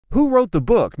Who wrote the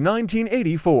book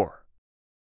 1984?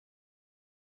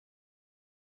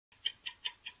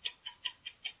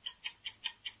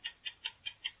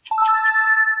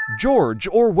 George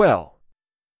Orwell.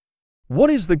 What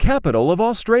is the capital of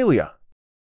Australia?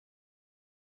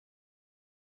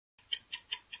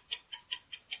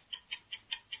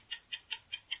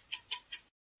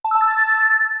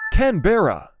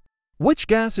 Canberra. Which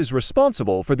gas is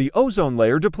responsible for the ozone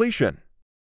layer depletion?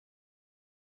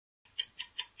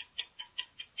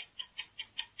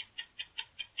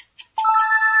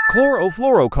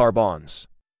 Chlorofluorocarbons.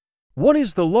 What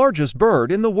is the largest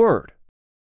bird in the world?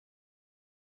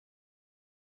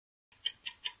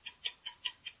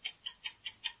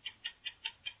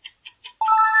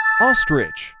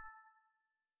 Ostrich.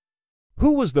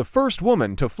 Who was the first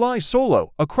woman to fly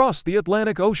solo across the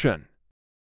Atlantic Ocean?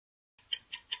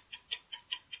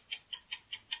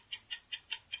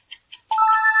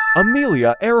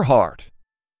 Amelia Earhart.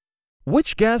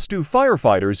 Which gas do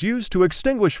firefighters use to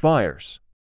extinguish fires?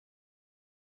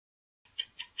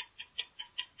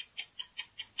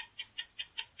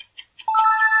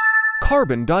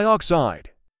 Carbon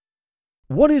dioxide.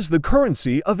 What is the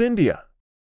currency of India?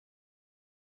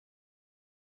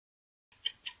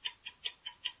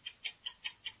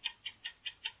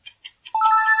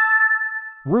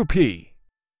 Rupee.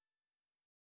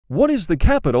 What is the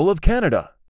capital of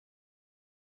Canada?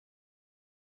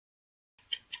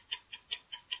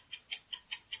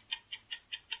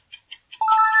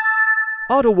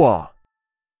 Ottawa.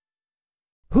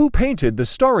 Who painted the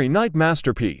Starry Night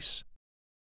masterpiece?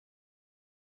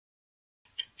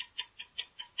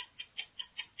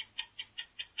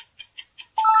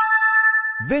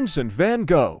 Vincent van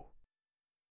Gogh.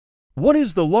 What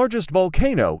is the largest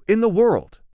volcano in the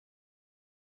world?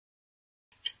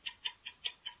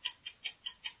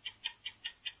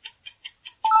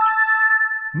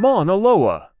 Mauna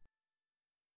Loa.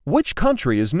 Which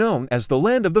country is known as the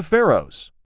Land of the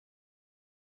Pharaohs?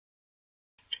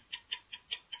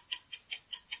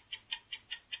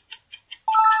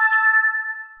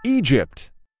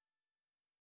 Egypt.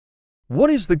 What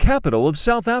is the capital of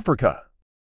South Africa?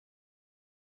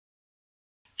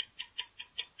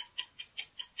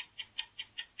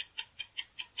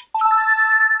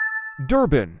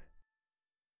 Durban.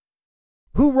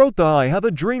 Who wrote the I Have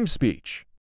a Dream speech?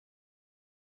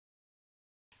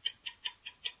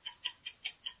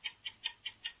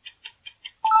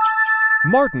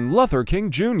 Martin Luther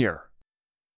King Jr.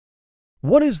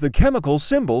 What is the chemical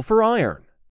symbol for iron?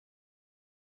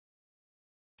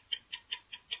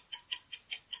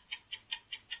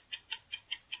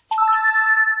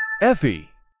 Fe.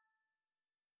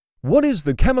 What is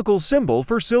the chemical symbol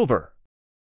for silver?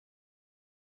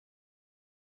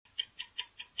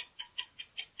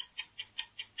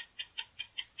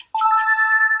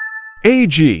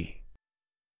 Ag.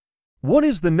 What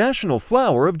is the national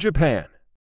flower of Japan?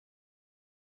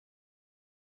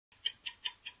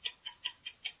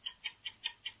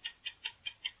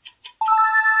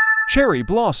 Cherry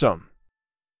blossom.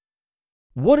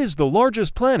 What is the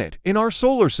largest planet in our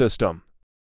solar system?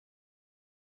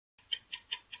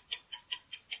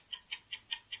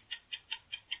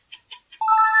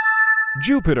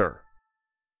 Jupiter.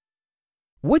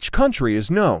 Which country is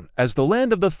known as the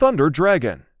land of the thunder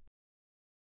dragon?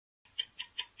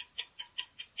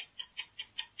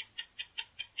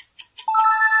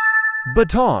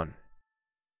 Bhutan.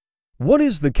 What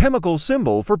is the chemical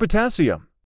symbol for potassium?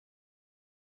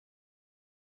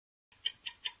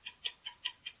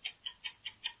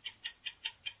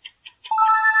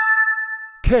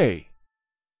 K.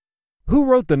 Who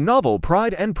wrote the novel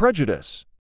Pride and Prejudice?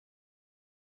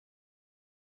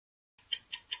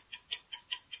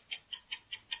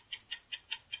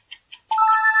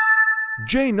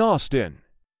 Jane Austen.